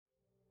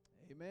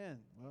Amen.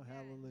 Well,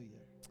 hallelujah.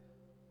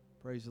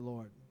 Praise the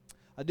Lord.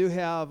 I do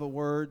have a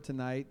word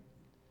tonight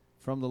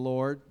from the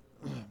Lord,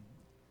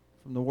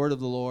 from the word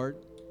of the Lord.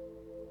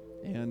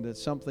 And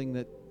it's something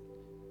that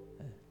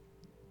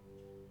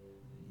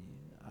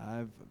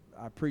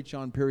I preach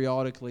on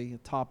periodically, a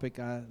topic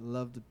I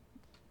love to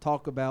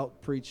talk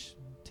about, preach,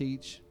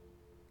 teach,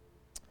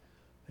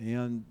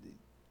 and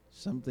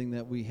something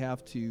that we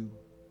have to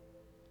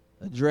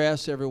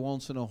address every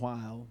once in a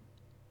while.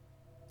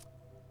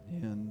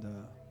 And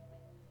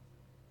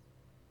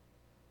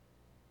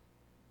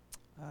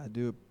I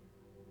do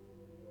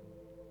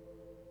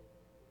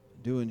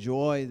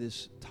enjoy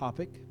this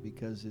topic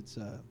because it's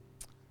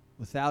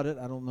without it,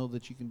 I don't know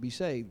that you can be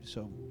saved.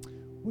 So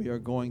we are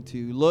going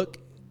to look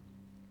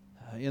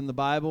in the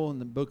Bible in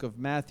the book of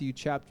Matthew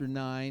chapter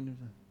 9.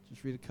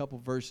 Just read a couple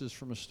verses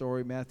from a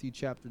story, Matthew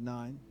chapter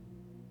 9.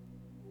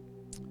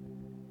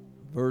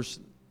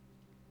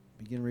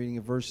 Begin reading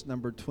at verse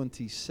number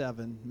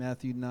 27,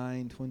 Matthew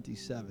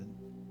 9:27.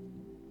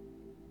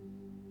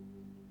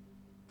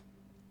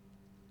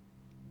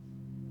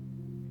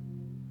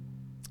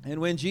 And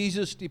when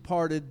Jesus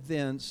departed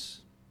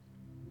thence,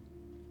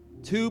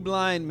 two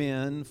blind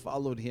men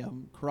followed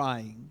him,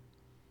 crying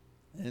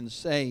and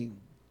saying,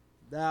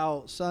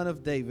 Thou Son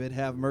of David,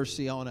 have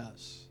mercy on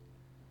us.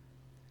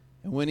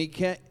 And when he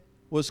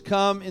was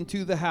come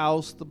into the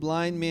house, the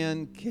blind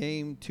men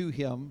came to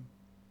him,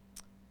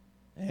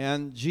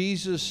 and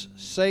Jesus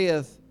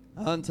saith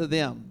unto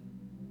them,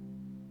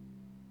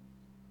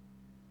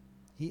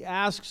 he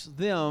asks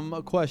them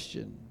a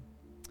question.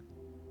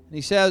 And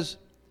he says,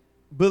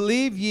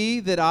 Believe ye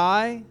that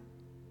I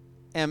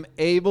am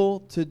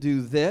able to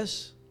do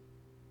this?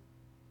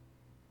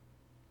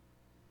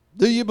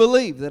 Do you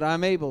believe that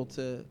I'm able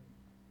to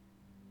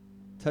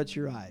touch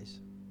your eyes?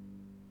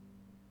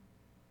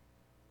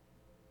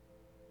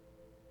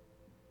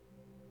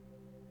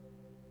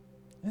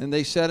 And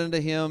they said unto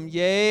him,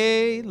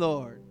 Yea,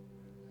 Lord.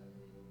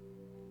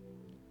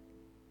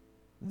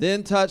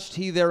 Then touched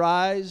he their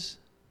eyes,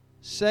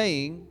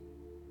 saying,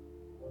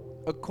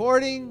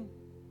 According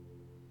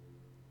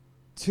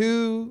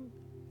to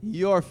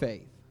your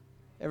faith.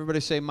 Everybody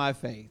say, my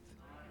faith.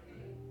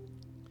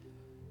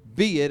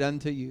 Be it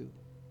unto you.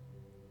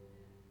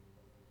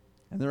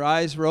 And their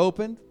eyes were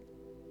opened,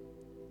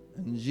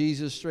 and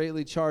Jesus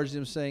straightly charged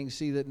them, saying,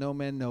 See that no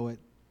man know it.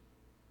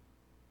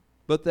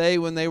 But they,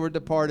 when they were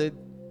departed,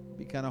 it'd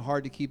be kind of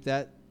hard to keep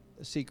that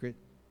a secret.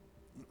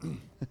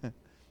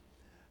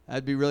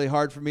 That'd be really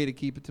hard for me to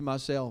keep it to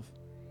myself.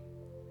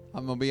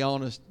 I'm going to be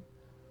honest.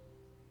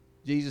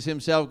 Jesus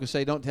himself could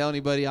say, Don't tell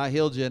anybody I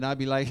healed you. And I'd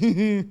be like,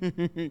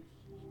 Forgive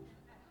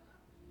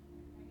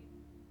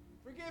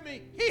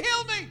me. He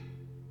healed me.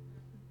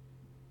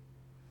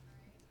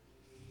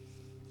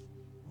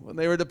 When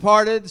they were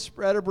departed,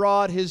 spread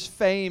abroad his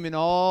fame in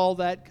all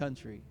that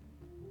country.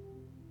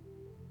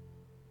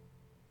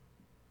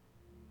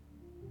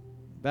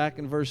 Back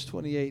in verse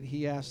 28,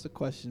 he asked the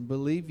question,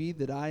 Believe ye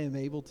that I am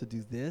able to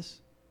do this?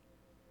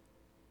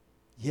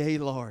 Yea,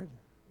 Lord.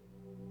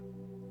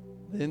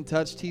 Then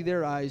touched he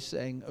their eyes,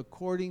 saying,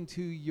 According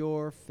to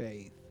your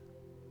faith.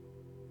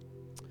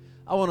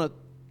 I want to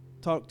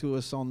talk to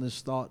us on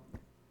this thought,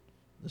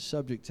 the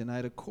subject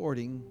tonight,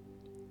 according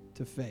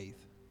to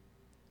faith.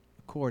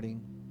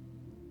 According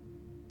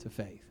to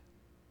faith.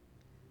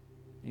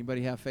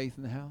 Anybody have faith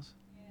in the house?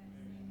 Yes.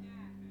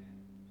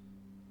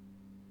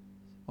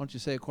 Why don't you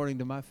say, according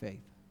to my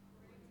faith?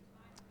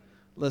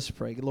 Let's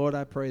pray. Lord,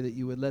 I pray that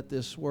you would let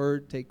this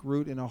word take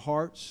root in our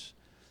hearts.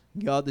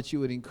 God, that you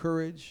would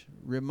encourage,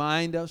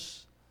 remind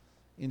us,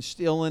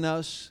 instill in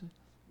us.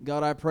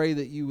 God, I pray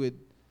that you would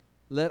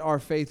let our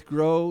faith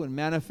grow and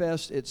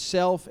manifest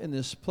itself in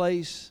this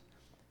place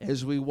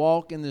as we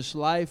walk in this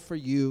life for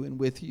you and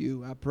with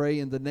you. I pray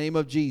in the name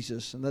of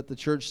Jesus, and let the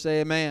church say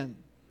amen.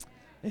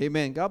 Amen.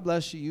 Amen. God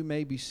bless you. You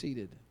may be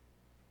seated.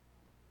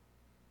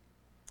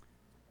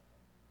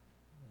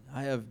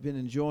 I have been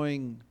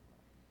enjoying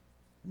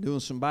doing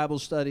some Bible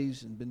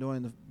studies and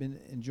been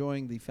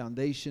enjoying the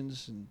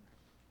foundations and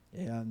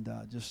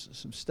just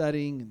some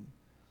studying,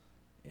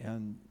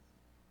 and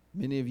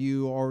many of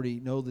you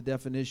already know the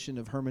definition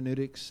of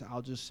hermeneutics.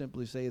 I'll just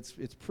simply say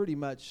it's pretty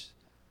much,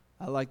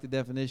 I like the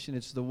definition,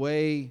 it's the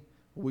way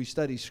we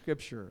study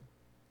Scripture.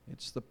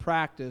 It's the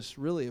practice,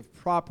 really, of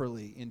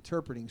properly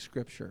interpreting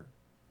Scripture.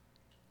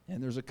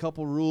 And there's a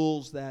couple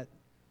rules that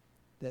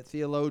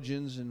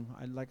theologians, and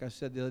like I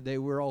said the other day,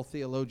 we're all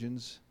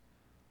theologians,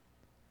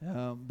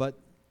 but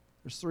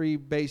there's three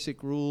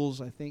basic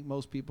rules I think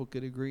most people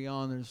could agree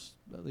on. There's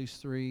at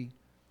least three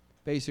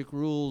basic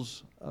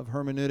rules of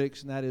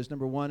hermeneutics, and that is,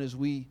 number one is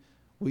we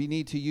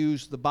need to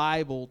use the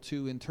Bible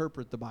to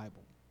interpret the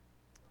Bible.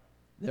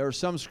 There are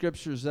some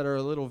scriptures that are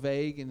a little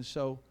vague, and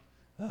so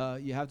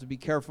you have to be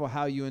careful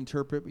how you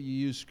interpret, but you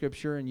use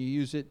Scripture and you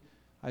use it.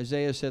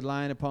 Isaiah said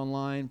line upon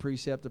line,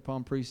 precept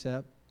upon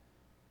precept.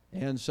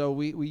 And so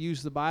we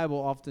use the Bible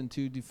often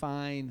to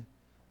define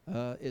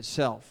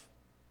itself.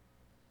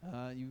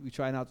 We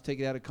try not to take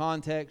it out of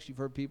context. You've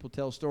heard people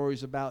tell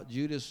stories about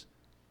Judas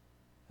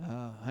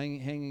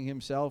hanging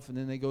himself, and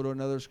then they go to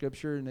another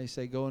scripture and they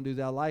say, go and do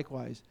thou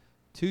likewise.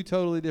 Two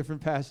totally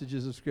different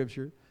passages of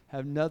scripture,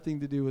 have nothing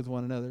to do with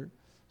one another.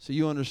 So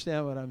you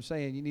understand what I'm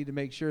saying. You need to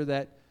make sure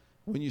that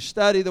when you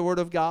study the Word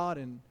of God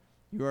and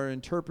you are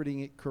interpreting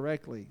it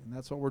correctly. And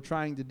that's what we're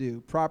trying to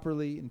do,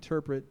 properly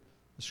interpret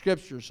the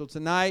Scripture. So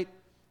tonight,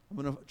 I'm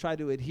going to try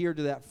to adhere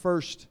to that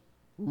first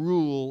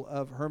rule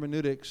of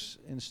hermeneutics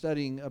in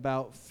studying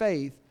about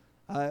faith.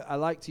 I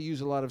like to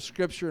use a lot of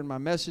Scripture in my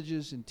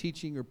messages and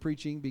teaching or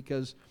preaching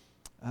because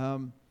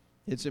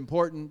it's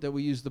important that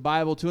we use the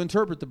Bible to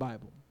interpret the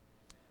Bible.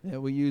 That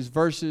we use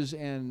verses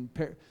and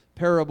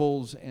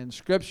parables and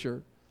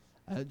Scripture.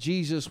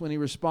 Jesus, when he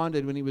was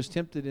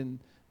tempted in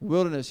the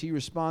wilderness, he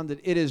responded,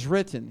 "It is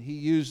written." He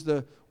used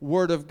the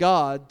Word of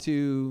God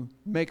to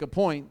make a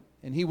point,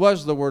 and he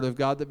was the Word of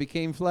God that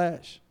became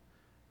flesh.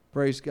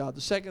 Praise God.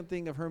 The second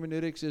thing of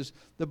hermeneutics is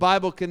the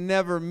Bible can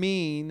never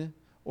mean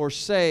or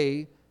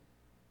say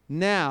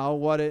now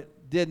what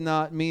it did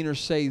not mean or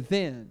say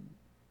then.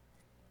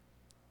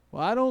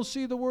 Well, I don't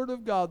see the Word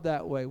of God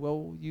that way.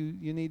 Well,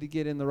 you need to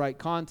get in the right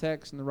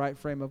context and the right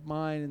frame of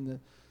mind, and you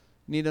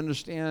need to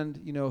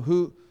understand,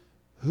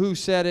 who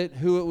said it,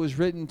 who it was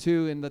written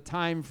to, and the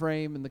time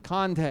frame and the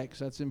context.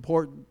 That's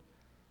important.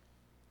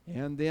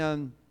 And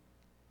then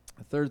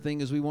the third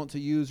thing is we want to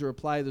use or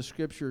apply the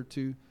Scripture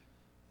to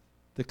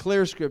the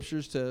clear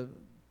Scriptures to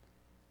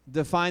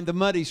define the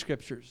muddy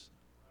Scriptures.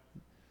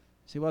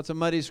 See, what's a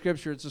muddy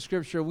Scripture? It's a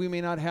Scripture we may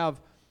not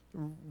have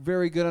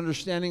very good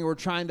understanding. We're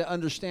trying to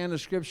understand the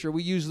Scripture.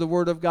 We use the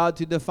Word of God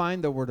to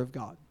define the Word of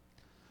God.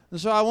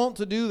 And so I want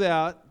to do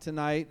that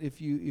tonight,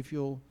 if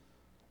you'll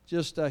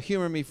just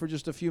humor me for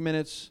just a few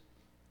minutes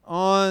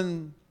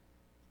on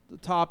the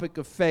topic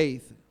of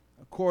faith,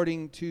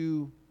 according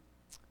to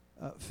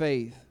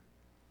faith.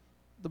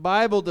 The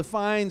Bible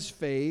defines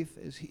faith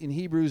as in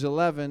Hebrews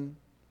 11.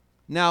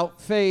 Now,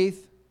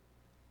 faith,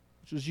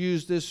 which was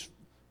used, this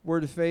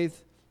word of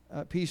faith,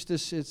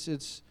 pistis,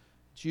 it's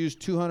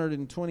used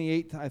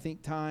 228, I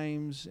think,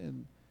 times,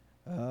 and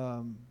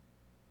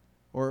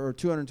or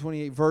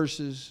 228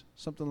 verses,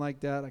 something like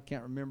that. I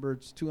can't remember.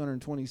 It's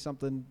 220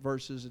 something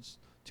verses. It's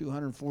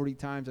 240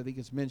 times. I think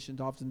it's mentioned.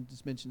 Often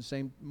it's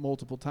mentioned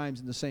multiple times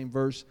in the same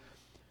verse.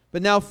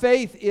 But now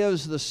faith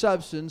is the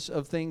substance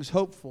of things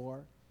hoped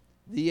for,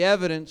 the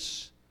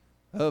evidence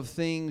of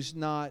things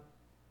not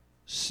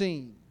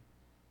seen.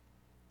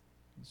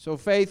 So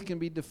faith can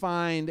be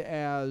defined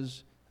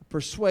as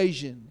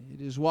persuasion.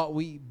 It is what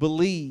we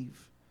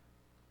believe.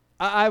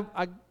 I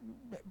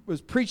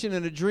was preaching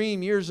in a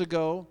dream years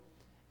ago,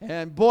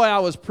 and boy, I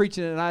was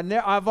preaching, and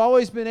I've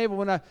always been able,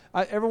 when I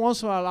every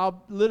once in a while,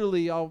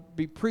 I'll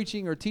be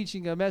preaching or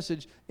teaching a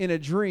message in a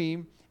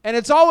dream, and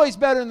it's always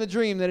better in the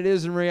dream than it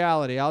is in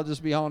reality. I'll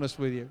just be honest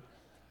with you.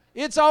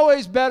 It's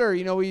always better.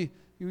 We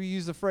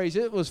use the phrase,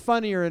 it was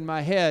funnier in my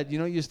head.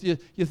 You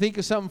think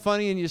of something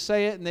funny and you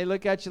say it, and they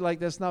look at you like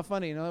that's not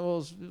funny. Well, it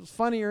was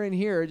funnier in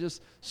here.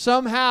 Just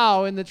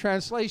somehow in the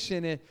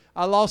translation,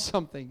 I lost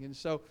something. And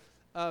so,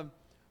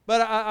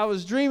 but I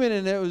was dreaming,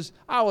 and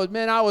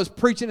I was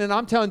preaching, and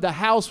I'm telling you, the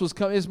house was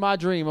coming. It's my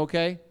dream,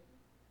 okay?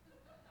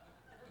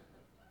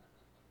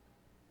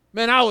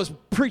 Man, I was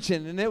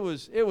preaching, and it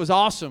was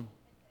awesome.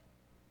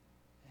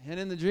 And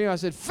in the dream, I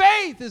said,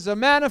 faith is a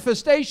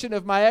manifestation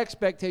of my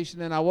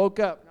expectation. And I woke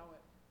up.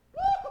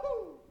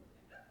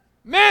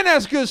 Man,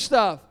 that's good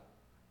stuff.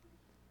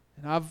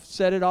 And I've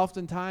said it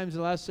oftentimes in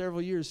the last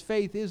several years.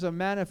 Faith is a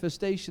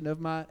manifestation of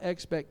my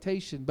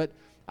expectation. But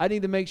I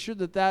need to make sure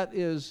that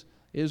is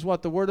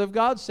what the Word of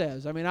God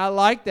says. I mean, I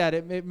like that.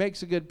 It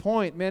makes a good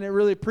point. Man, it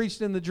really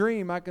preached in the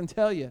dream, I can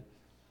tell you.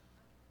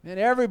 Man,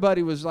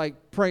 everybody was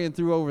like praying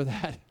through over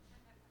that.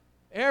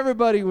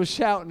 Everybody was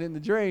shouting in the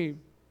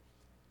dream.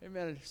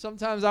 Amen.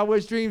 Sometimes I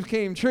wish dreams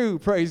came true,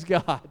 praise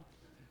God.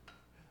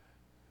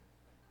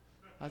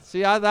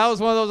 That was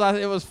one of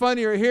those, it was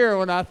funnier here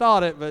when I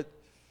thought it, but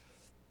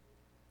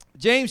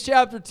James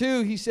chapter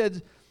 2, he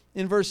said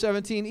in verse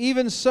 17,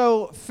 even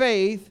so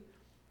faith,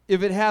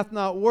 if it hath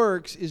not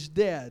works, is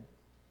dead,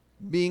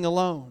 being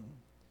alone.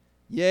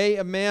 Yea,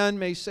 a man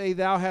may say,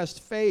 thou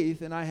hast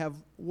faith, and I have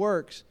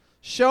works.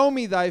 Show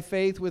me thy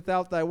faith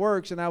without thy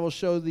works, and I will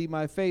show thee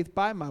my faith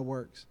by my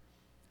works.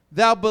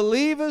 Thou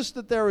believest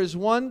that there is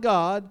one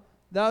God,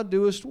 thou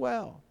doest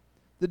well.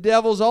 The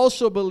devils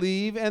also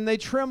believe, and they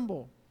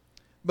tremble.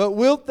 But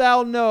wilt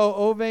thou know,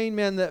 O vain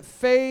man, that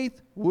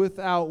faith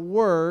without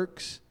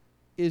works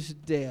is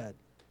dead?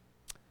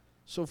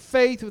 So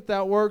faith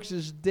without works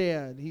is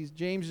dead.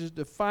 James is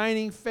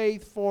defining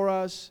faith for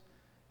us.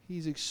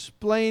 He's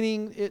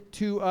explaining it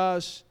to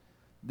us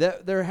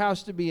that there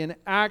has to be an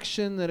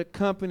action that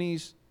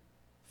accompanies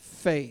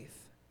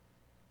faith.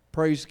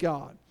 Praise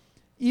God.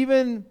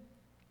 Even,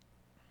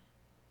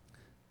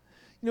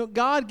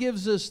 God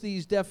gives us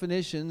these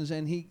definitions,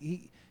 and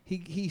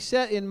He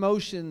set in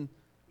motion.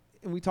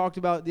 And we talked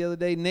about the other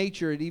day,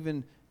 nature.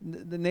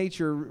 The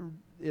nature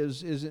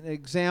is an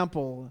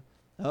example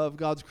of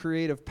God's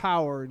creative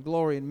power and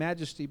glory and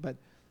majesty. But,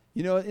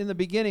 in the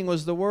beginning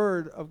was the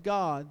Word of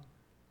God.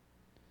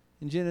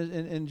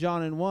 in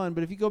John and 1.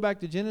 But if you go back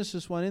to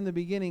Genesis 1, in the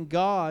beginning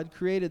God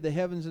created the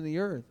heavens and the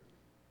earth.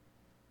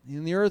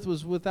 And the earth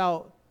was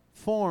without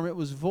form. It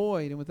was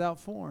void and without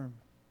form.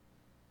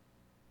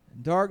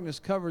 And darkness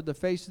covered the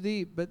face of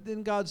the deep. But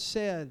then God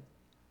said,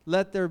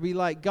 let there be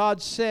light.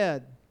 God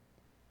said,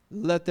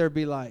 let there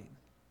be light.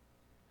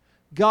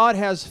 God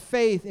has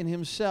faith in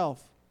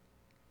Himself.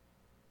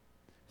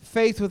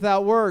 Faith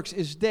without works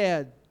is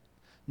dead.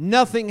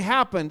 Nothing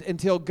happened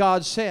until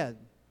God said.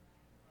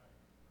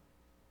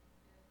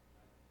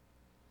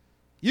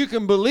 You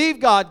can believe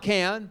God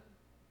can,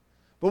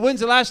 but when's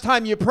the last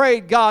time you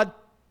prayed God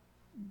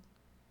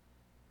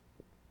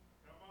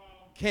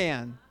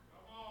can?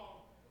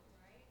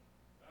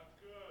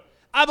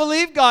 I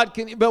believe God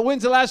can, but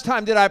when's the last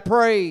time did I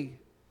pray?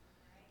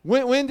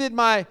 When did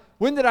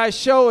I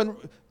show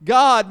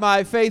God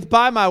my faith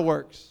by my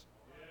works?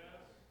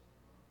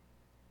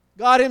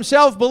 God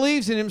Himself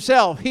believes in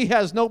Himself. He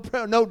has no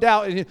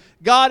doubt in Him.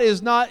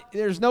 There's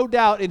no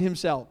doubt in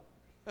Himself.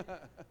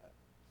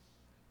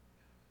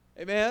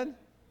 Amen?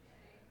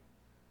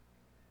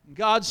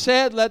 God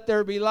said, let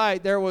there be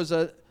light. There was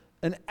an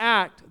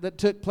act that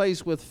took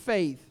place with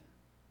faith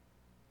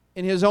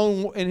in His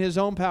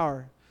own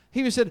power.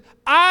 He said,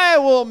 I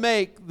will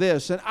make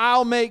this, and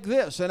I'll make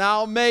this, and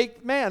I'll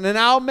make man, and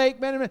I'll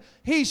make man.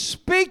 He's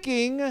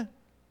speaking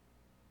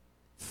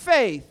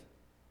faith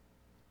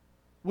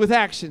with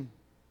action.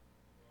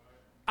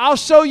 I'll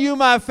show you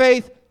my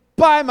faith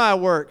by my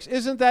works.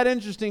 Isn't that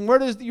interesting? Where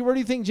do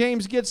you think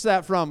James gets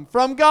that from?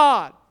 From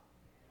God.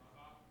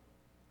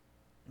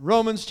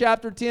 Romans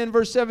chapter 10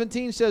 verse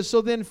 17 says,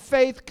 so then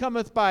faith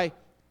cometh by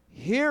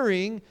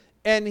hearing,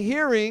 and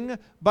hearing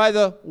by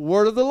the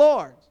word of the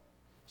Lord.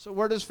 So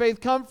where does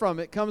faith come from?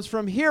 It comes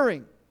from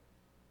hearing.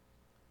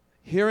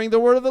 Hearing the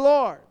word of the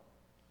Lord.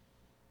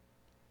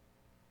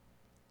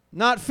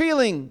 Not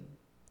feeling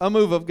a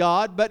move of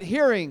God, but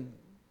hearing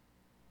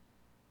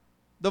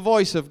the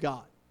voice of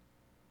God.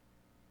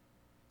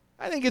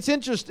 I think it's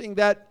interesting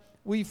that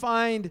we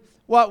find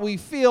what we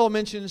feel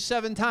mentioned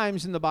 7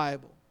 times in the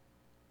Bible.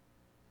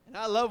 And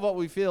I love what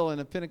we feel in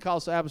a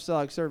Pentecostal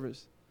apostolic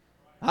service.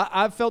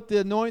 I've felt the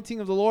anointing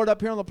of the Lord up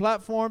here on the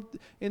platform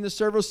in the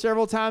service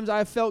several times.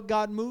 I felt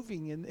God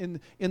moving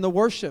in the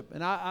worship.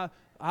 And I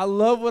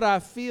love what I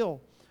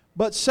feel.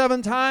 But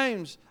 7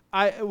 times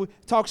it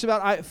talks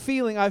about I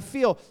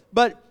feel.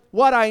 But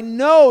what I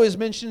know is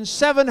mentioned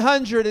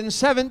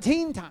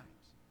 717 times.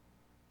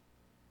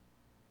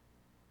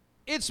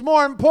 It's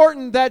more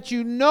important that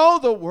you know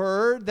the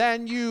Word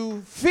than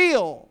you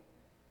feel.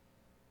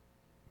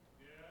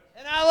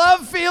 And I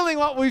love feeling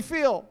what we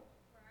feel.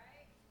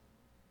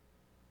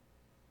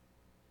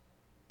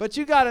 But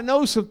you got to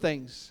know some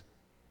things.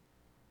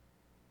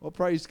 Well,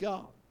 praise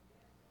God.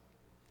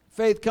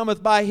 Faith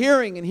cometh by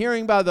hearing, and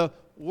hearing by the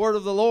word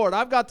of the Lord.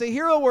 I've got to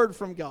hear a word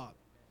from God.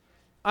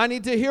 I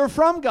need to hear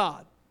from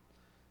God.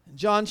 In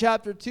John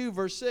chapter 2,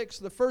 verse 6,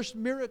 the first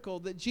miracle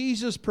that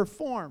Jesus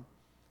performed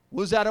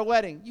was at a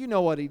wedding. You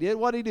know what He did.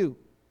 What did He do?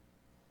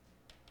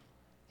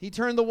 He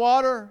turned the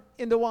water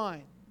into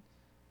wine.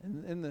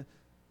 And the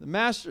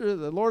master,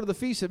 the Lord of the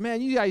feast said,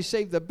 man, you guys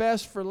saved the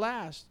best for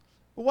last.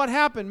 But what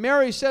happened?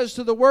 Mary says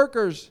to the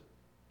workers,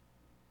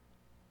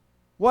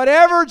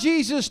 whatever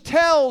Jesus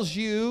tells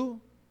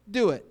you,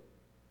 do it.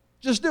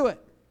 Just do it.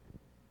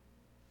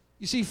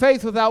 You see,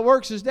 faith without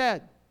works is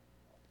dead.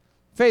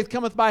 Faith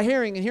cometh by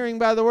hearing, and hearing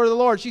by the word of the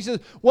Lord. She says,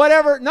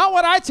 whatever, not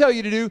what I tell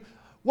you to do,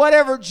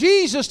 whatever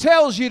Jesus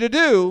tells you to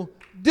do,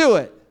 do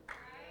it.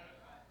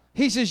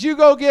 He says, you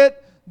go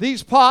get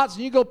these pots,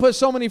 and you go put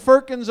so many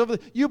firkins of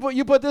you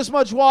put this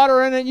much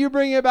water in it, and you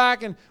bring it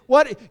back. And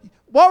what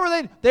were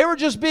they? They were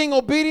just being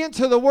obedient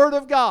to the word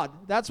of God.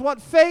 That's what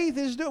faith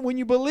is doing. When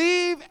you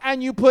believe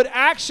and you put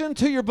action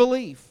to your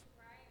belief.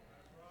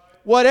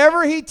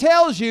 Whatever He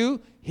tells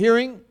you,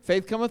 hearing,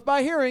 faith cometh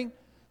by hearing,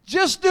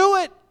 just do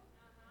it.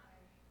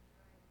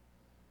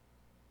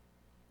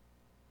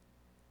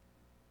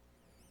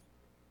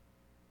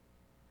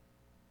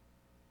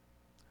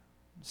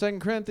 2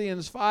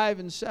 Corinthians 5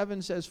 and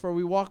 7 says, for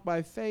we walk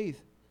by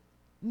faith,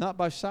 not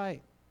by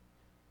sight.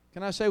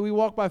 Can I say we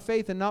walk by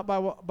faith and not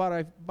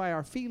by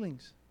our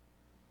feelings?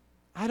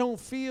 I don't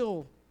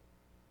feel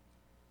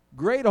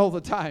great all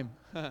the time.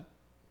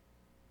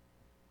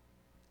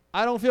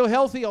 I don't feel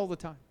healthy all the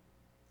time.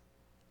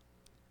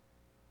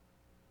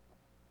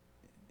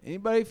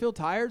 Anybody feel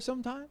tired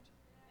sometimes?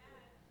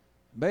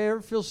 Anybody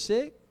ever feel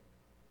sick?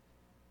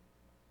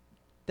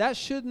 That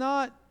should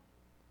not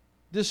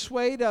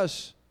dissuade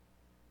us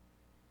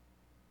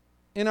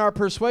in our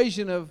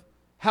persuasion of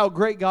how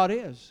great God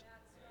is.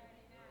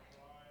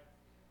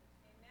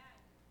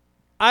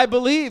 I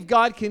believe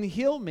God can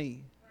heal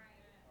me.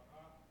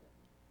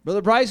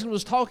 Brother Bryson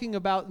was talking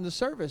about in the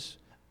service.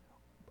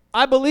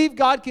 I believe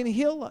God can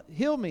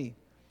heal me.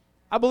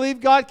 I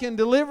believe God can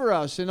deliver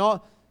us and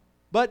all.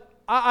 But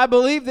I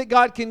believe that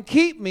God can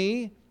keep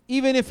me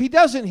even if He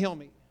doesn't heal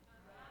me.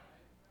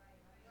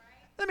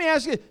 Let me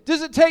ask you,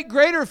 does it take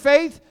greater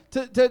faith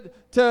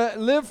to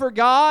live for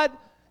God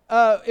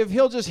if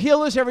He'll just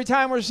heal us every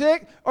time we're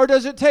sick? Or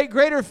does it take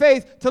greater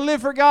faith to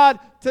live for God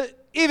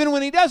even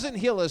when He doesn't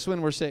heal us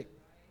when we're sick?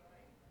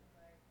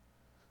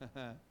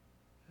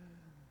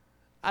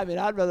 I mean,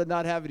 I'd rather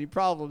not have any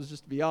problems,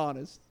 just to be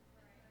honest.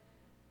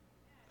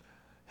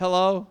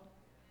 Hello?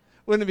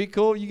 Wouldn't it be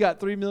cool? You got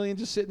 $3 million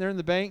just sitting there in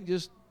the bank,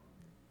 just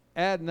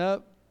adding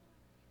up.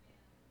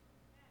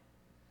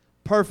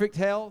 Perfect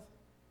health.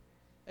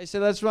 They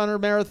said, let's run a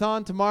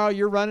marathon. Tomorrow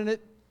you're running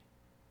it.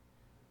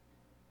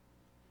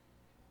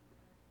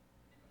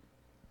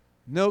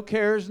 No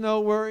cares,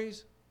 no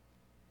worries.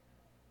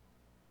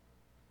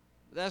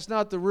 That's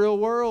not the real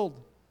world.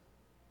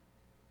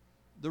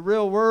 The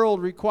real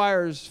world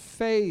requires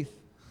faith.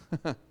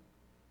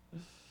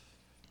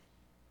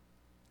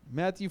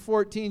 Matthew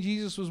 14,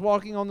 Jesus was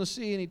walking on the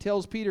sea and He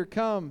tells Peter,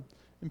 come.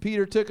 And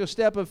Peter took a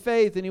step of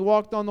faith and he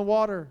walked on the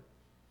water.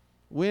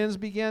 Winds,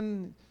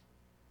 they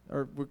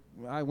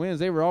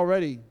were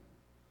already.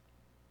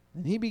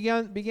 And he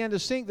began to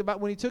sink.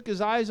 When he took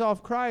his eyes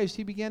off Christ,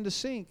 he began to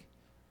sink.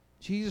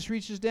 Jesus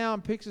reaches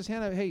down, picks his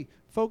hand up. Hey,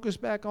 focus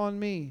back on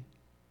me.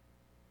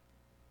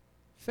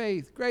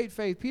 Faith, great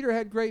faith. Peter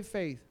had great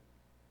faith.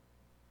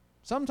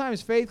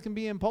 Sometimes faith can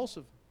be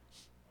impulsive.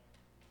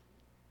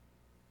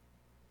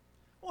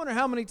 I wonder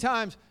how many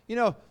times,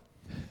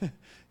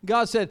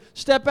 God said,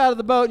 step out of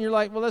the boat, and you're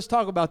like, well, let's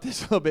talk about this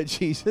a little bit,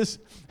 Jesus.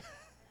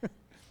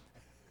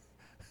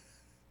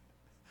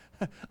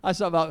 I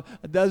saw about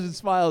a dozen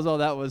smiles on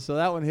that one, so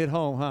that one hit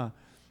home, huh?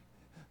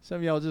 Some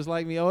of y'all just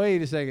like me, oh,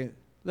 wait a second.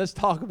 Let's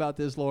talk about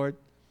this, Lord.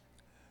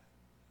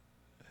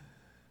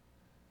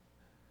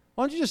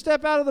 Why don't you just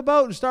step out of the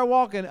boat and start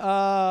walking?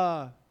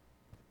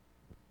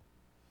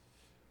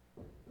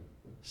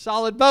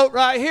 Solid boat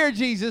right here,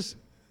 Jesus.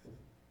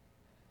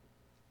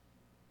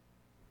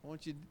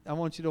 I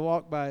want you to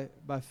walk by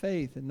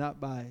faith and not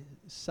by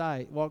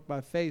sight. Walk by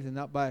faith and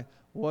not by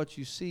what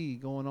you see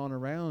going on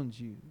around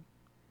you.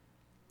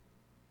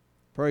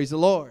 Praise the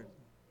Lord.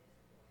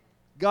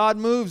 God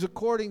moves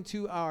according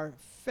to our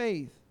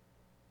faith.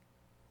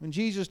 When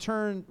Jesus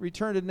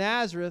returned to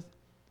Nazareth,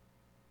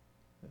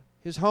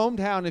 his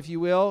hometown, if you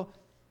will,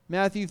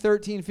 Matthew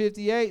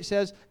 13:58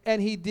 says,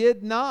 and He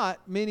did not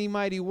many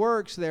mighty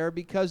works there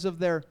because of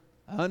their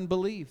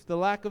unbelief, the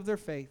lack of their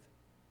faith.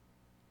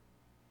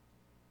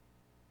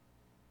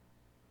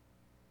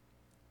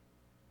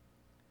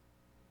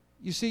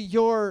 You see,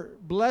 your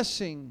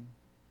blessing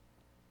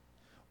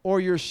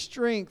or your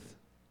strength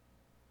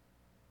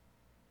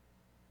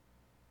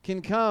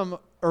can come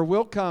or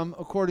will come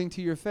according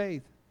to your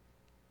faith.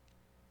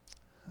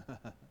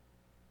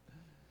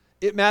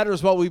 It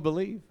matters what we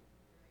believe.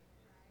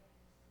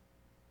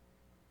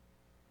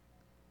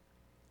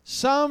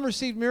 Some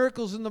received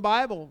miracles in the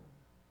Bible,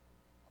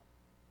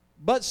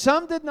 but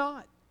some did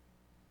not.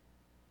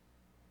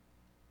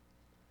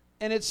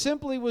 And it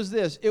simply was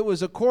this. It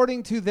was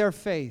according to their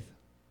faith.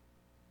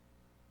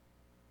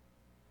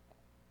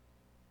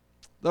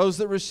 Those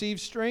that received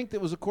strength,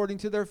 it was according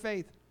to their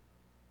faith.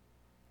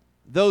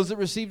 Those that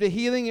received a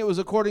healing, it was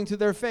according to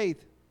their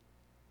faith.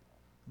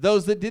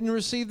 Those that didn't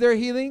receive their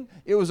healing,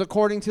 it was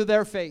according to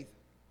their faith.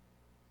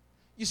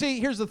 You see,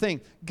 here's the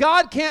thing.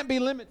 God can't be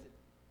limited.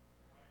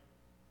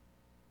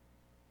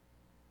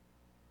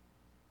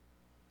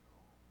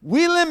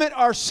 We limit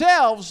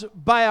ourselves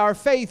by our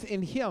faith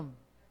in Him.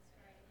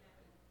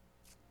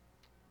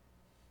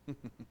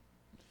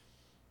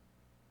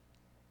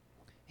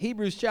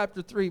 Hebrews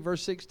chapter 3,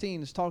 verse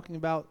 16 is talking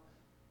about,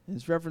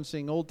 it's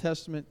referencing Old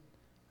Testament,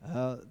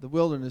 the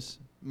wilderness,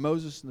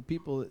 Moses and the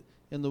people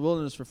in the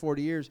wilderness for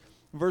 40 years.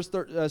 Verse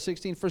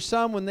 16, for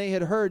some when they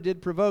had heard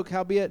did provoke,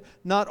 howbeit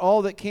not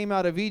all that came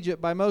out of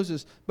Egypt by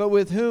Moses, but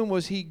with whom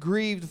was he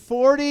grieved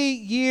 40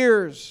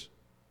 years.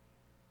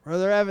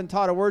 Brother Evan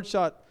taught a word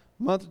shot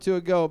a month or two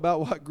ago about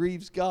what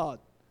grieves God.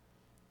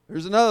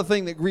 There's another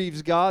thing that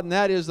grieves God, and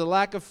that is the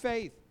lack of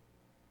faith.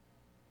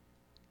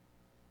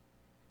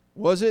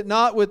 Was it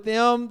not with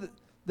them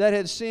that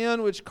had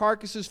sinned which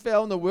carcasses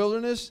fell in the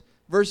wilderness?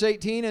 Verse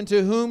 18, and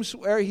to whom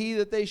sware He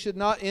that they should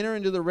not enter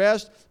into the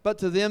rest, but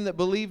to them that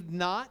believed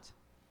not?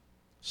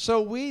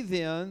 So we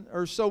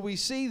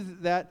see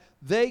that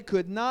they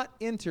could not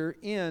enter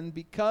in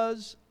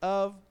because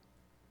of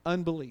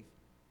unbelief.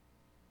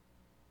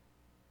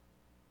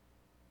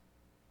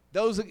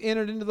 Those that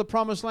entered into the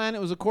promised land, it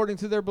was according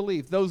to their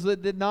belief. Those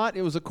that did not,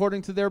 it was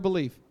according to their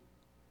belief.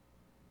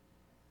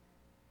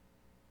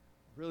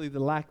 Really, the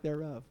lack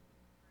thereof.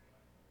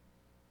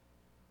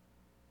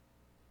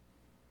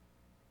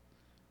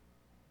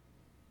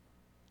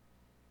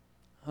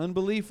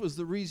 Unbelief was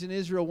the reason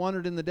Israel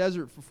wandered in the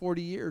desert for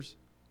 40 years.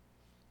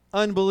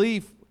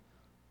 Unbelief,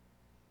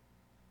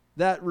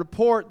 that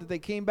report that they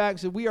came back and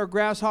said, we are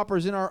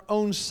grasshoppers in our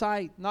own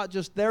sight, not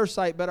just their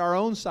sight, but our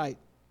own sight.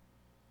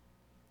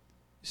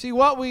 See,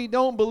 what we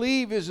don't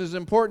believe is as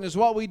important as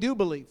what we do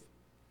believe.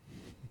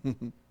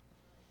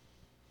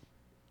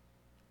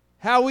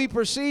 How we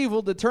perceive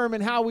will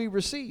determine how we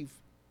receive.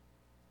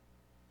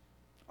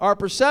 Our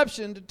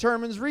perception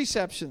determines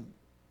reception.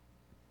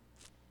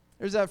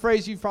 There's that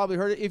phrase, you've probably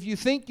heard it. If you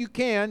think you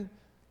can,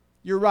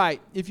 you're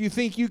right. If you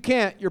think you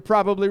can't, you're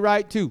probably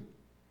right too.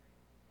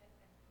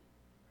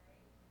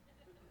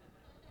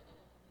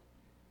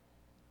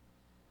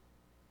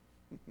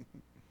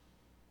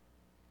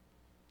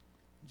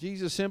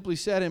 Jesus simply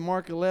said in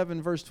Mark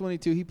 11, verse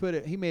 22,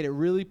 he made it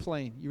really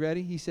plain. You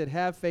ready? He said,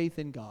 have faith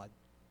in God.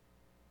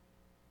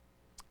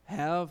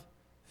 Have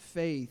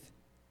faith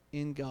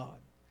in God.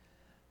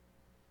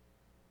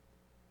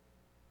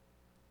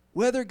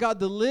 Whether God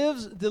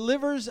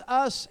delivers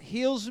us,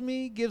 heals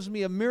me, gives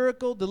me a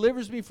miracle,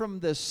 delivers me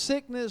from this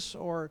sickness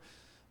or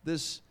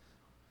this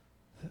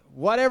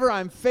whatever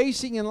I'm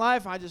facing in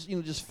life, I just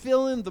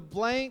fill in the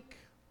blank.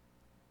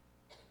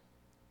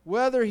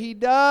 Whether He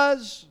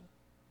does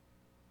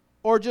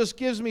or just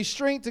gives me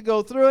strength to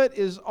go through it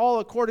is all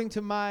according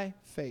to my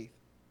faith.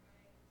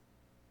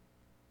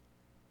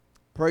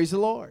 Praise the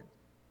Lord.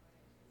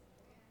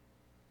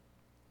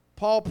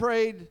 Paul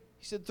prayed,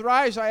 he said,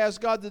 thrice I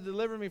asked God to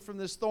deliver me from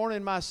this thorn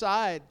in my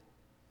side.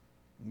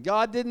 And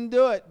God didn't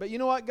do it. But you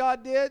know what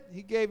God did?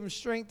 He gave him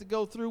strength to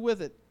go through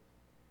with it.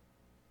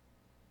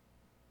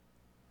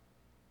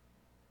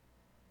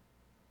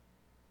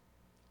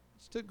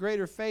 It took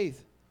greater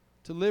faith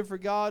to live for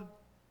God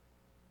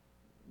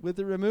with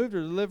it removed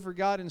or to live for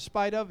God in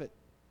spite of it.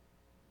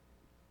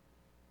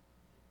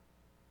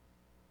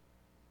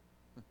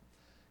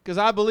 Because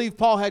I believe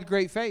Paul had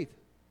great faith.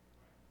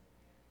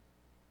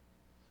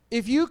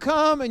 If you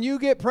come and you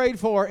get prayed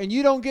for and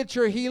you don't get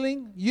your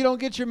healing, you don't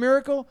get your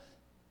miracle,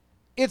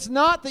 it's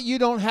not that you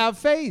don't have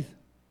faith.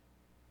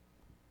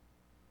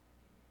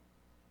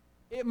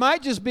 It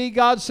might just be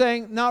God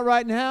saying, not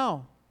right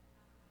now.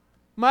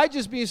 Might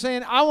just be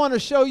saying, I want to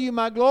show you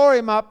my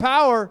glory, my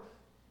power.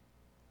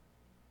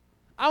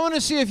 I want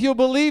to see if you'll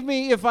believe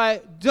me if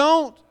I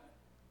don't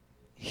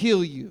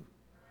heal you.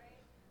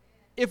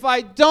 If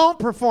I don't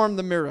perform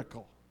the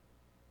miracle.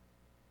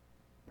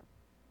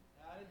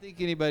 I didn't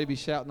think anybody would be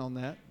shouting on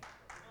that.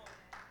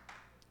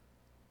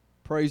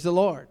 Praise the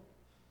Lord.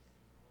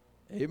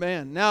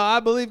 Amen. Now, I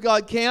believe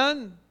God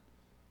can.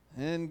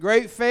 And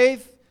great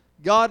faith,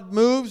 God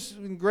moves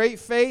in great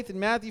faith. In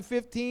Matthew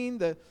 15,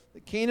 the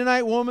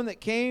Canaanite woman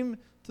that came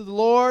to the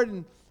Lord,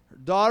 and her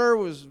daughter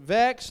was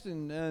vexed,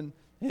 and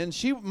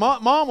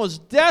mom was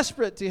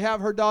desperate to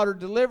have her daughter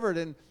delivered,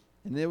 and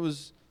it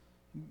was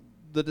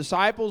the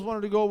disciples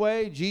wanted to go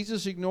away.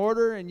 Jesus ignored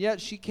her, and yet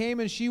she came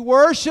and she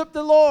worshiped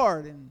the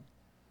Lord. And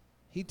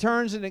he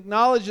turns and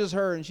acknowledges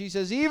her, and she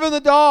says, even the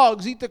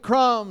dogs eat the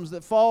crumbs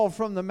that fall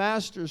from the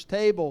master's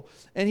table.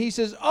 And he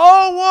says,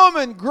 oh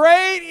woman,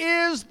 great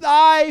is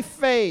thy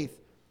faith.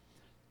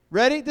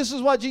 Ready? This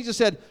is what Jesus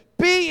said.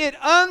 Be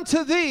it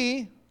unto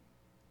thee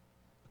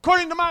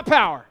according to my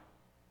power,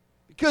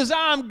 because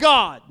I'm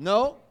God.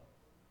 No.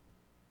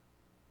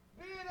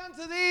 Be it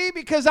unto thee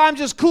because I'm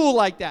just cool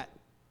like that.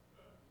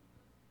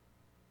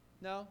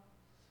 No.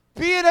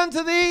 Be it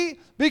unto thee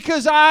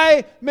because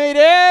I made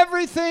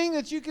everything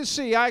that you can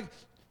see. I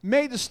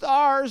made the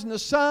stars and the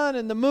sun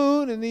and the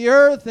moon and the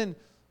earth. And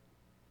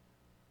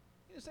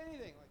he didn't say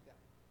anything like that.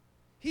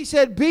 He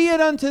said, be it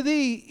unto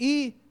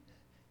thee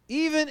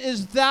even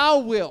as thou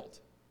wilt,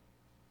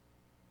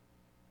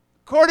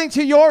 according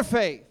to your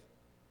faith.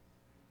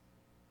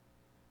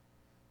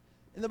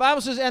 And the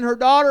Bible says, and her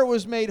daughter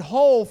was made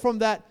whole from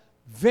that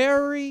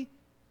very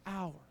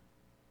hour.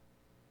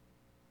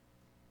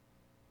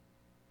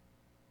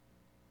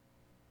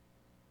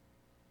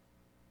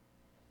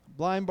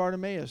 Blind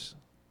Bartimaeus.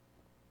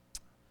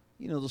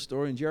 You know the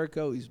story in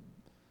Jericho. He's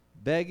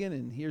begging,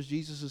 and here's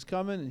Jesus is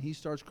coming, and he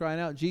starts crying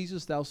out,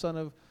 Jesus, thou son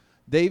of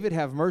David,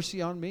 have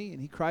mercy on me.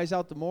 And he cries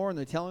out the more, and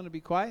they're telling him to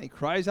be quiet. He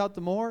cries out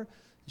the more.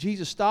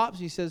 Jesus stops.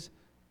 He says,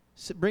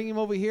 bring him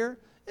over here.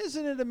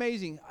 Isn't it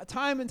amazing?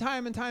 Time and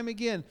time and time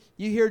again,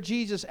 you hear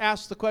Jesus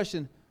ask the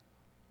question,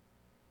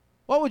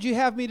 what would you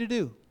have me to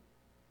do?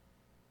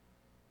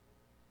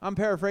 I'm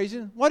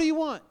paraphrasing. What do you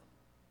want?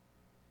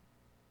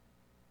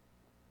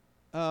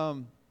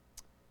 Isn't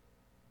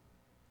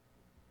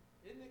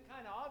it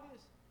kind of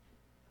obvious?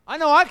 I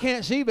know I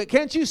can't see, but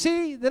can't you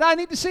see that I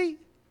need to see?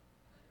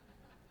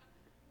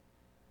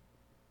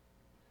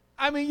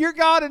 I mean, you're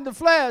God in the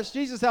flesh.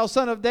 Jesus, thou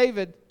son of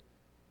David,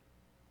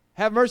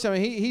 have mercy. I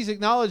mean, he's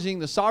acknowledging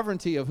the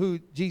sovereignty of who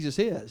Jesus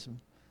is.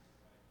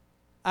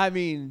 I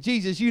mean,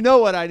 Jesus, you know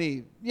what I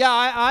need. Yeah,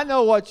 I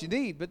know what you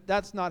need, but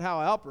that's not how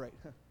I operate.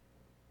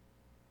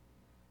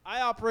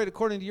 I operate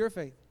according to your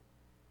faith.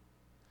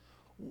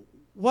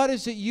 What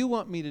is it you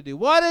want me to do?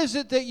 What is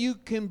it that you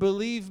can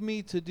believe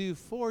me to do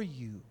for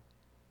you?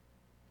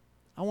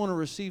 I want to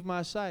receive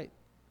my sight.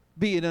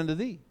 Be it unto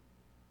thee.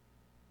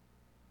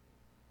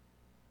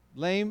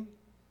 Lame,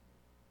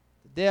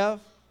 the deaf,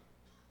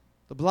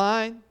 the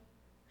blind.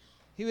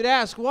 He would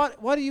ask,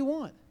 what do you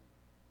want?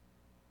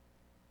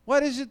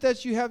 What is it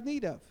that you have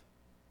need of?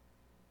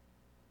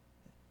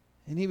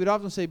 And he would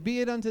often say,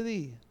 be it unto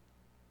thee,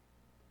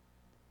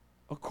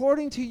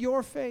 according to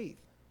your faith.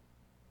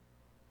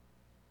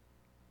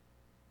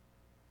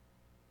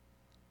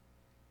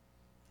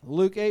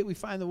 Luke 8, we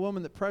find the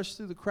woman that pressed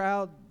through the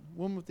crowd,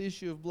 woman with the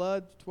issue of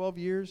blood, 12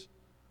 years.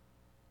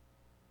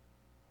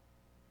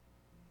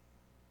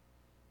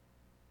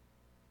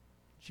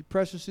 She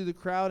presses through the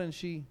crowd and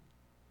she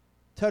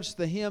touched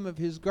the hem of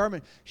his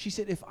garment. She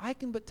said, if I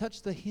can but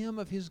touch the hem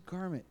of his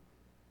garment.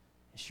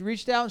 She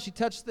reached out and she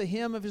touched the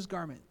hem of his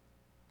garment.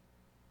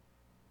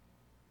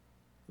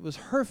 It was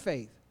her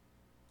faith.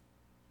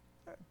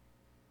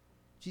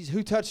 Jesus,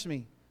 who touched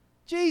me?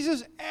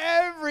 Jesus,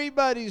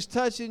 everybody's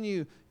touching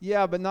you.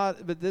 Yeah, but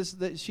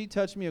she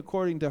touched me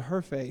according to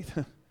her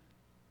faith.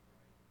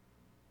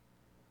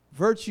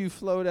 Virtue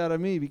flowed out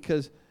of me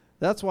because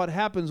that's what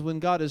happens when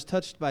God is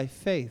touched by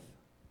faith.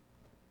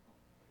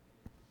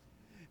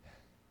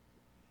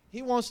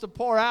 He wants to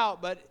pour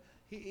out, but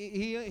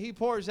he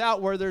pours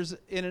out where there's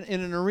in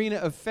an arena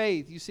of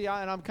faith. You see,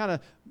 I'm kind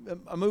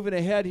of moving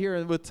ahead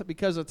here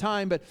because of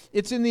time, but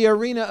it's in the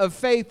arena of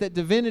faith that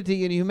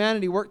divinity and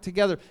humanity work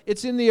together.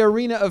 It's in the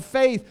arena of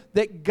faith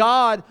that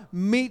God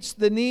meets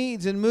the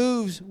needs and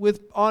moves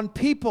on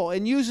people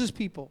and uses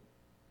people.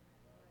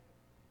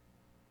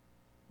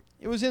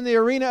 It was in the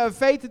arena of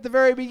faith at the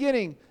very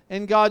beginning,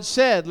 and God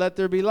said, "Let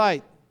there be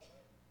light."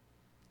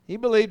 He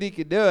believed he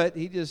could do it.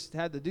 He just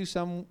had to do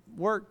some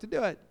work to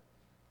do it.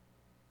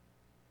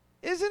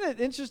 Isn't it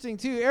interesting,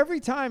 too? Every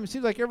time, it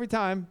seems like every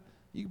time,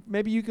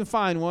 maybe you can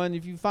find one.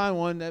 If you find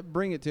one,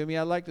 bring it to me.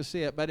 I'd like to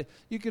see it. But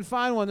you can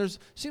find one. It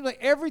seems like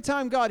every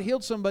time God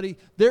healed somebody,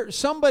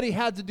 somebody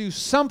had to do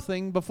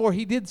something before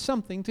he did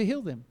something to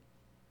heal them.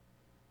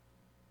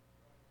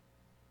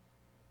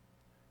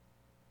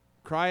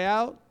 Cry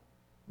out,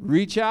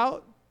 reach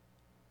out,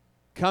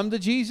 come to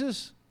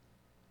Jesus,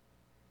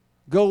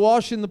 go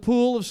wash in the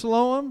pool of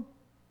Siloam.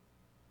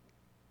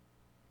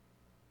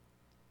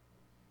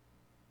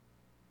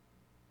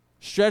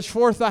 Stretch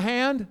forth the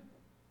hand,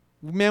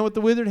 man with the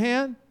withered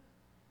hand.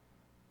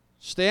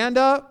 Stand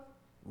up,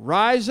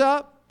 rise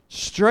up,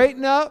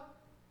 straighten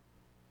up.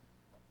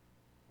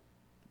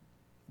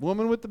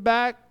 Woman with the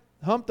back,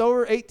 humped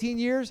over 18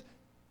 years.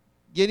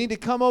 You need to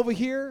come over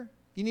here.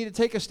 You need to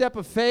take a step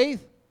of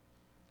faith.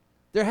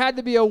 There had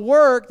to be a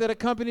work that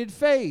accompanied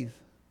faith.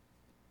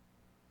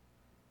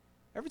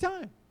 Every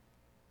time.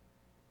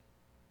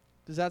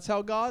 Because that's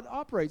how God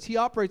operates. He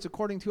operates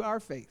according to our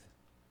faith.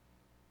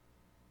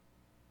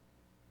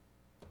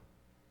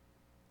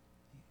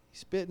 He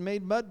spit and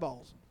made mud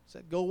balls.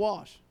 Said, go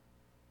wash.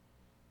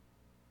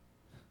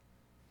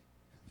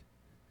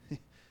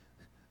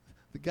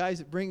 The guys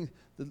that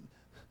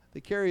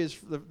they carry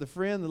the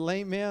friend, the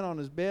lame man on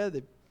his bed,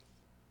 they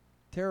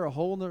tear a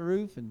hole in the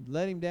roof and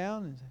let him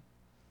down and say,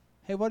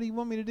 hey, what do you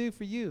want me to do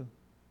for you?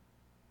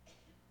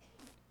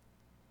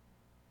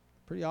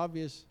 Pretty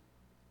obvious.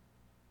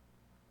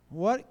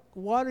 What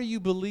are you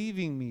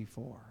believing me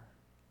for?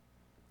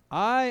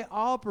 I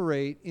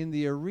operate in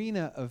the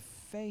arena of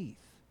faith.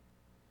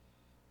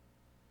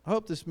 I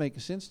hope this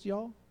makes sense to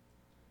y'all.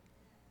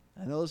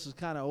 I know this is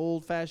kind of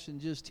old-fashioned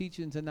just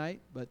teaching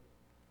tonight, but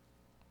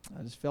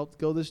I just felt to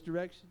go this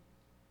direction.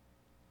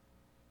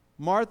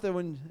 Martha,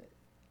 and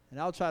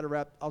I'll try to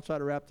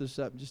wrap this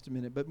up in just a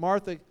minute. But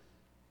Martha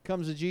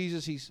comes to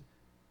Jesus.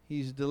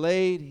 He's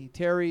delayed. He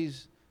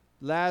tarries.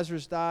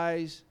 Lazarus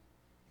dies.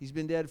 He's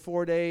been dead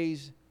 4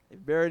 days. They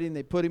buried him.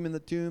 They put him in the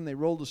tomb. They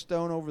rolled a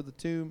stone over the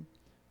tomb.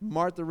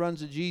 Martha runs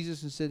to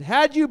Jesus and said,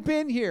 had you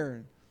been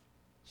here?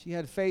 She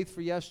had faith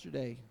for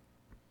yesterday.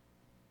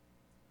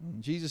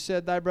 And Jesus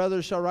said, thy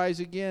brother shall rise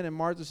again. And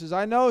Martha says,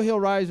 I know he'll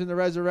rise in the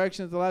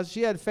resurrection at the last.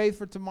 She had faith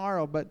for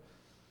tomorrow. But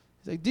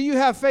he's like, do you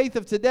have faith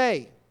of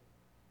today?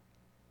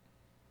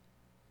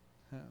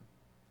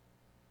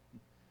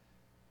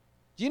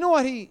 Do you know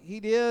what he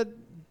did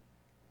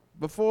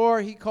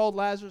before he called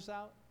Lazarus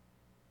out?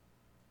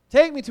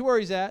 Take me to where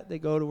he's at. They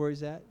go to where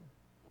he's at.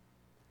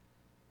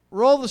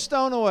 Roll the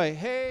stone away.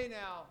 Hey,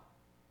 now.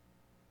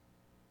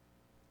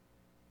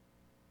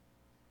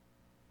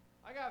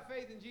 I got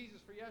faith in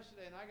Jesus for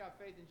yesterday, and I got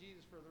faith in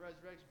Jesus for the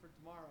resurrection for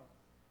tomorrow.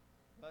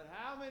 But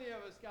how many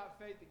of us got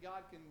faith that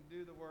God can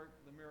do the work,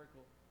 the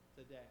miracle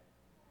today?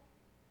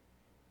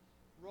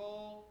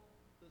 Roll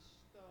the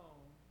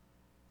stone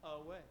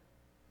away.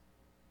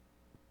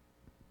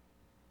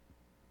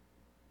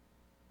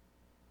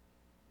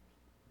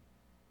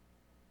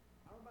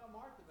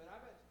 Martha, but I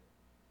bet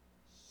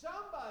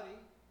somebody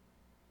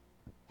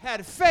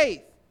had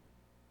faith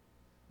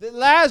that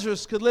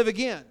Lazarus could live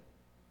again.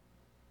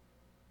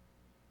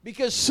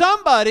 Because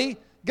somebody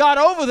got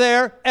over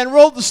there and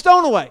rolled the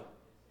stone away.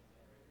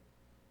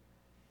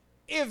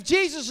 If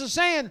Jesus is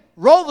saying,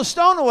 roll the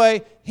stone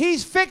away,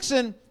 he's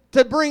fixing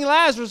to bring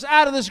Lazarus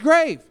out of this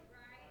grave.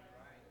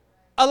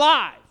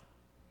 Alive.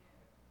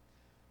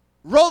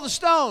 Roll the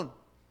stone.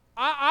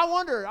 I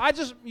wonder, I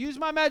just use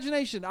my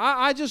imagination.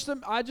 I just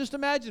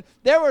imagine.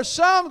 There were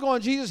some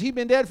going, Jesus, he'd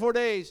been dead 4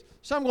 days.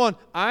 Some going,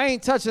 I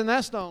ain't touching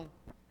that stone.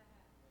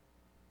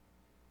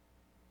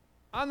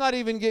 I'm not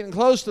even getting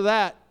close to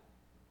that.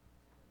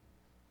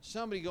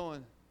 Somebody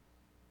going,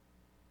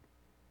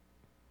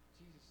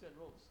 Jesus said,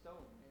 roll the stone,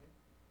 man.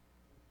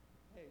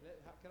 Hey,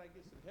 how can I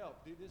get some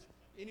help? Do this.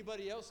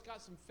 Anybody else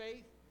got some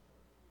faith?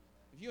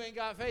 If you ain't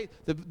got faith,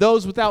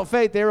 those without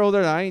faith, they're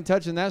over there, I ain't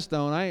touching that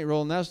stone. I ain't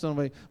rolling that stone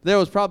away. There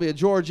was probably a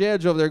George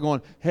Edge over there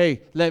going,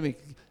 hey,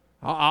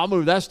 I'll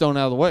move that stone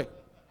out of the way.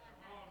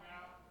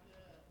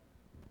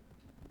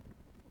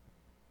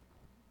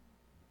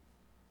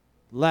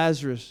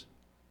 Lazarus,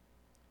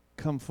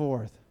 come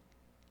forth.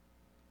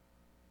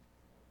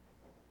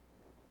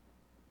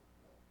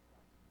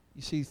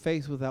 You see,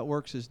 faith without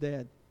works is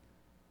dead.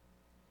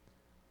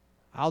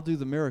 I'll do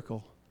the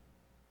miracle.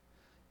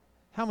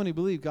 How many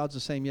believe God's the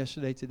same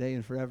yesterday, today,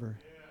 and forever?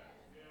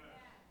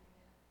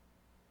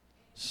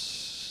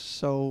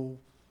 So,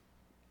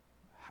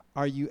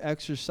 are you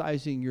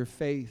exercising your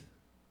faith?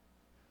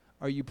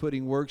 Are you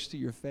putting works to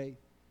your faith?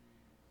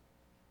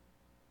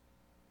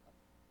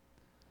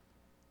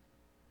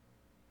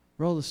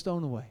 Roll the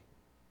stone away.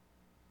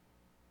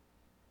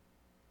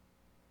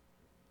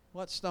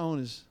 What stone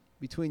is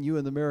between you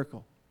and the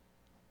miracle?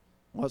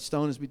 What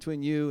stone is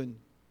between you and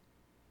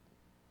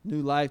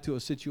new life to a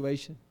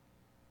situation?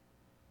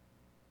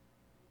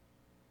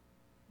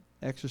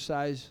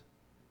 Exercise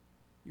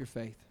your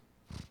faith.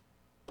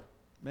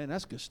 Man,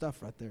 that's good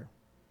stuff right there.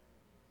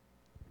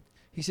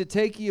 He said,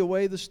 take ye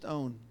away the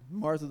stone.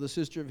 Martha, the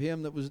sister of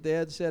him that was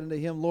dead, said unto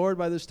him, Lord,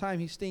 by this time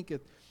he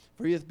stinketh,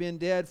 for he hath been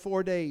dead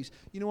 4 days.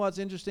 You know what's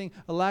interesting?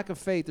 A lack of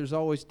faith, there's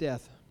always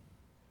death.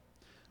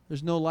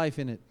 There's no life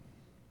in it.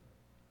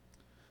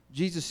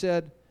 Jesus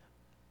said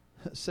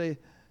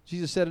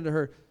unto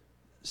her,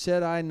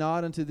 said I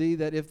not unto thee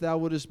that if thou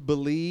wouldest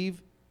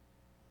believe,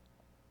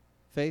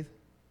 faith,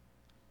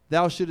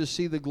 thou shouldest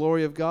see the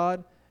glory of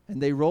God?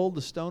 And they rolled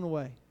the stone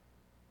away.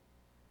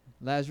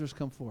 Lazarus,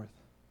 come forth.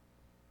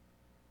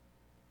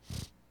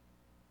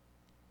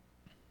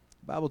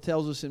 The Bible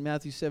tells us in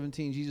Matthew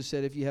 17, Jesus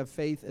said, if you have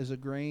faith as a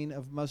grain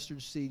of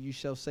mustard seed, you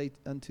shall say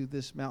unto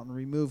this mountain,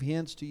 remove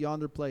hence to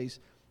yonder place,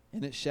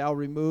 and it shall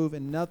remove,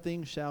 and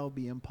nothing shall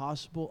be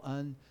impossible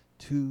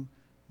unto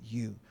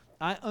you.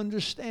 I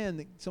understand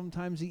that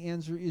sometimes the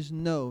answer is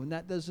no, and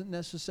that doesn't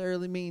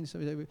necessarily mean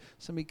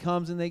somebody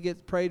comes and they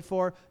get prayed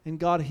for and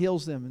God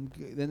heals them,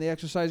 and then they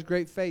exercise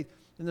great faith.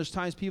 And there's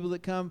times people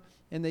that come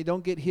and they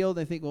don't get healed.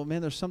 They think, well,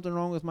 man, there's something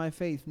wrong with my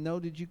faith. No,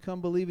 did you come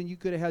believing you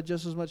could have had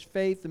just as much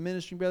faith? The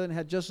ministering brethren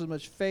had just as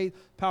much faith.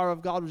 Power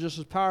of God was just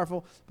as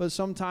powerful. But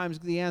sometimes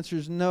the answer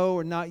is no,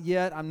 or not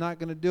yet. I'm not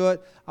going to do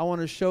it. I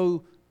want to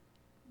show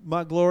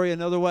my glory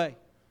another way.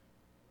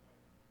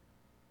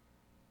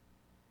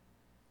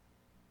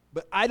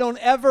 But I don't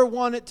ever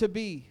want it to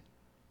be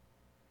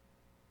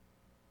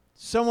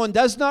someone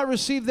does not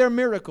receive their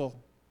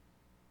miracle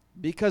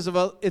because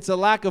of it's a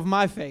lack of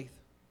my faith.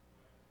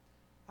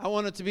 I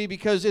want it to be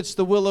because it's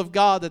the will of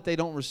God that they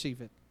don't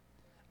receive it.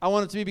 I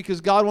want it to be because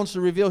God wants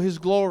to reveal His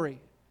glory.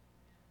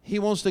 He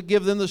wants to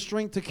give them the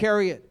strength to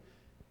carry it.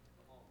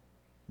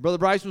 Brother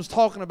Bryce was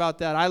talking about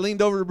that. I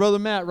leaned over to Brother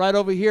Matt right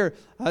over here.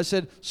 I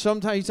said,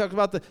 sometimes he talked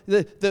about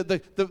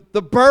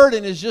the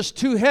burden is just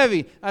too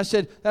heavy. I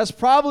said, that's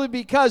probably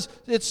because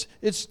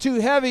it's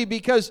too heavy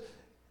because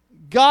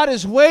God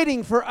is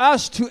waiting for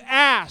us to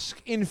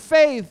ask in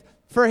faith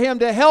for Him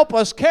to help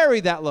us carry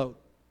that load.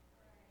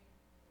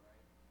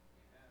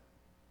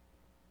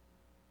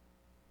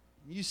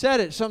 You said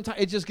it. Sometimes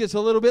it just gets a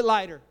little bit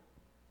lighter.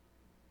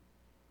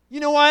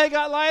 You know why it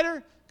got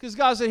lighter? Because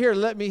God said, here,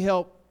 let me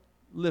help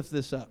lift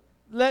this up.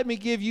 Let me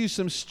give you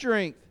some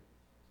strength.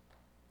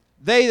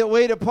 They that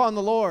wait upon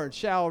the Lord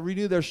shall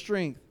renew their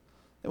strength.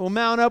 They will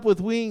mount up with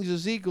wings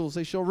as eagles.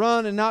 They shall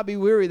run and not be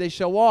weary. They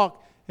shall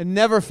walk and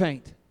never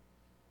faint.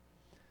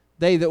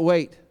 They that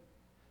wait,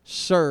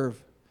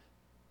 serve.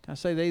 Can I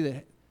say they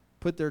that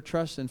put their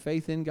trust and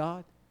faith in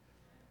God?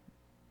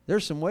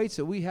 There's some weights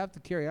that we have to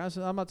carry.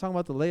 I'm not talking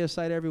about to lay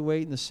aside every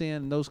weight and the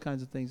sin and those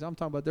kinds of things. I'm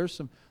talking about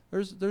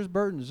there's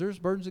burdens. There's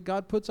burdens that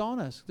God puts on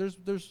us.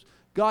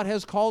 God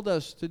has called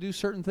us to do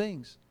certain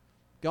things.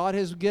 God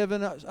has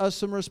given us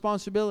some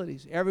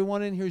responsibilities.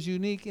 Everyone in here is a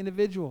unique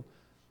individual.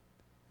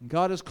 And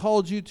God has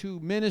called you to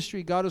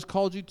ministry. God has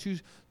called you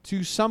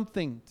to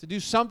something, to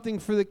do something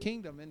for the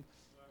kingdom. And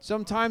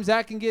sometimes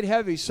that can get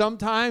heavy.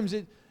 Sometimes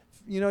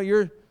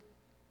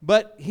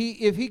but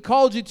if He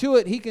called you to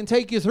it, He can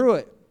take you through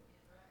it.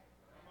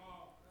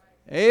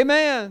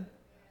 Amen.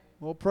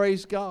 Well,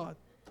 praise God.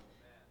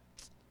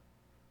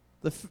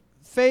 The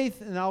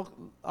faith, and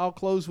I'll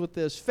close with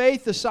this.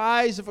 Faith the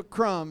size of a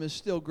crumb is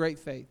still great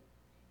faith.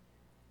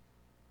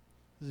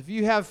 If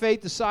you have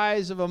faith the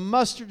size of a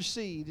mustard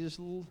seed, just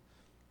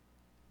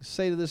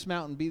say to this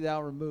mountain, be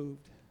thou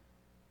removed.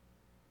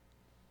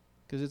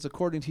 Because it's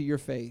according to your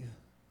faith.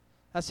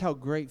 That's how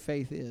great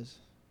faith is.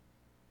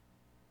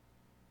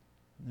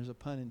 And there's a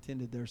pun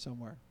intended there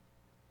somewhere.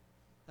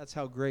 That's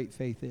how great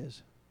faith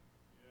is.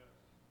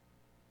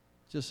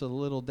 Just a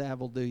little dab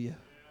will do you.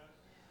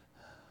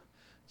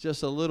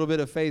 Just a little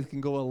bit of faith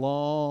can go a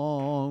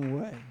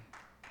long way.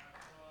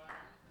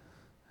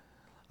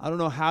 I don't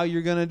know how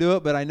you're going to do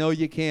it, but I know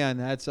you can.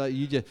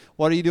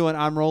 What are you doing?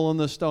 I'm rolling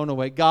the stone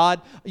away.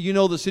 God, you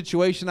know the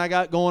situation I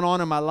got going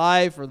on in my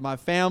life or my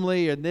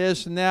family and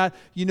this and that.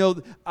 You know,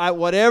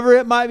 whatever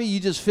it might be, you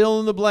just fill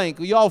in the blank.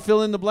 You all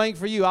fill in the blank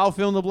for you. I'll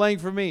fill in the blank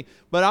for me.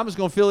 But I'm just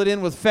going to fill it in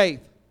with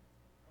faith.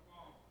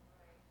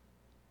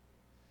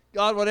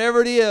 God,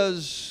 whatever it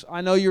is,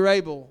 I know you're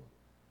able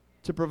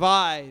to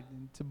provide,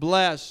 and to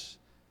bless,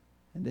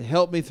 and to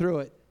help me through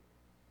it.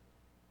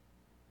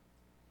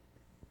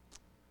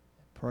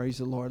 Praise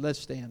the Lord. Let's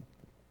stand.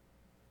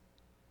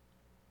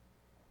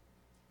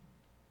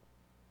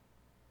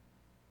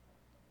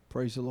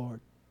 Praise the Lord.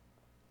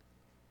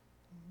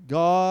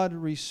 God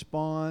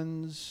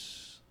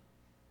responds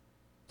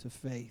to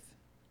faith.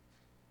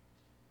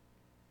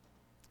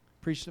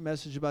 Preached a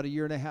message about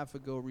 1.5 years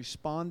ago,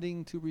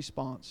 responding to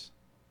response.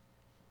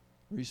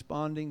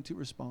 Responding to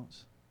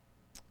response.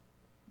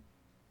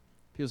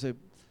 People say,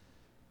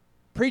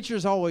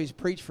 preachers always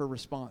preach for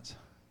response.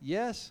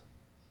 Yes.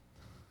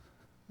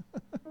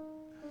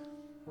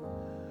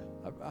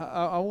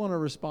 I want a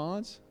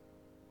response.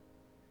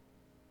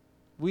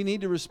 We need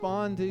to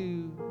respond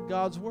to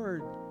God's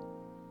word.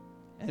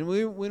 And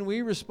when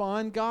we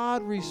respond,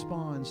 God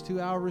responds to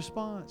our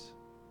response.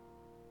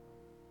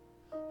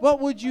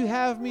 What would you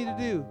have me to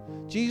do?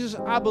 Jesus,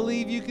 I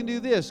believe you can do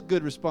this.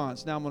 Good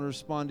response. Now I'm going to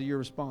respond to your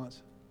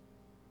response.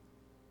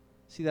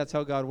 See, that's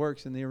how God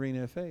works in the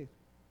arena of faith.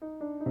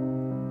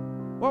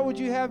 What would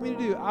you have me to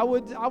do? I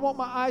want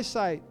my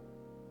eyesight.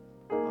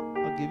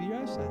 I'll give you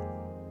your eyesight.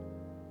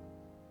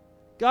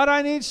 God,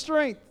 I need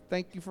strength.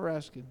 Thank you for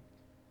asking.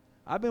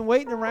 I've been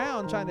waiting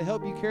around trying to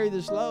help you carry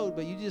this load,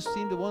 but you just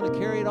seem to want to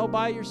carry it all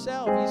by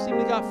yourself. You seem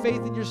to got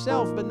faith in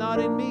yourself, but not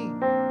in me.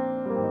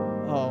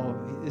 Oh,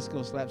 it's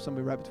going to slap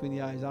somebody right between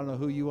the eyes. I don't know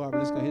who you are,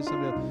 but it's going to hit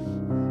somebody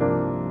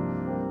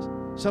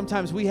else.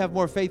 Sometimes we have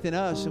more faith in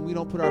us and we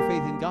don't put our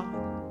faith in God.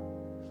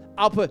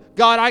 I'll put,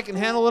 God, I can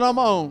handle it on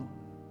my own.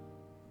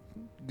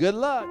 Good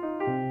luck.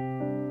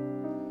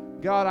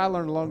 God, I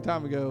learned a long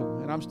time ago,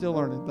 and I'm still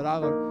learning, but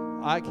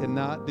I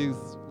cannot do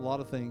a lot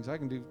of things. I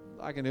can do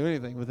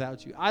anything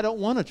without you. I don't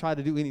want to try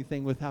to do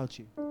anything without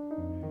you.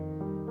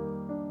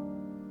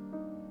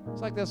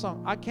 It's like that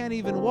song, I can't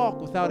even walk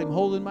without him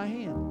holding my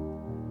hand.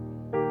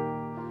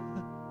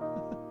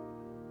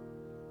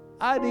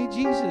 I need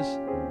Jesus.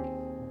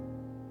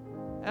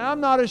 And I'm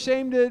not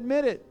ashamed to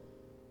admit it.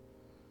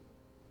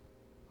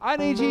 I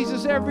need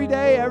Jesus every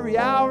day, every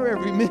hour,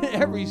 every minute,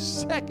 every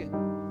second.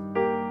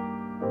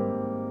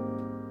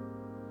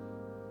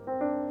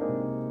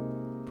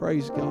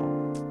 Praise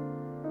God.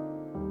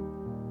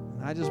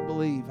 And I just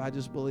believe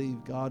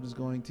God is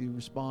going to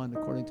respond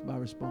according to my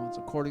response.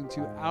 According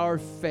to our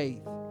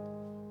faith,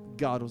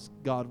 God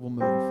will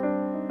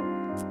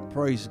move.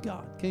 Praise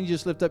God. Can you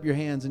just lift up your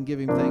hands and give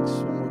him thanks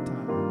one more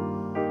time?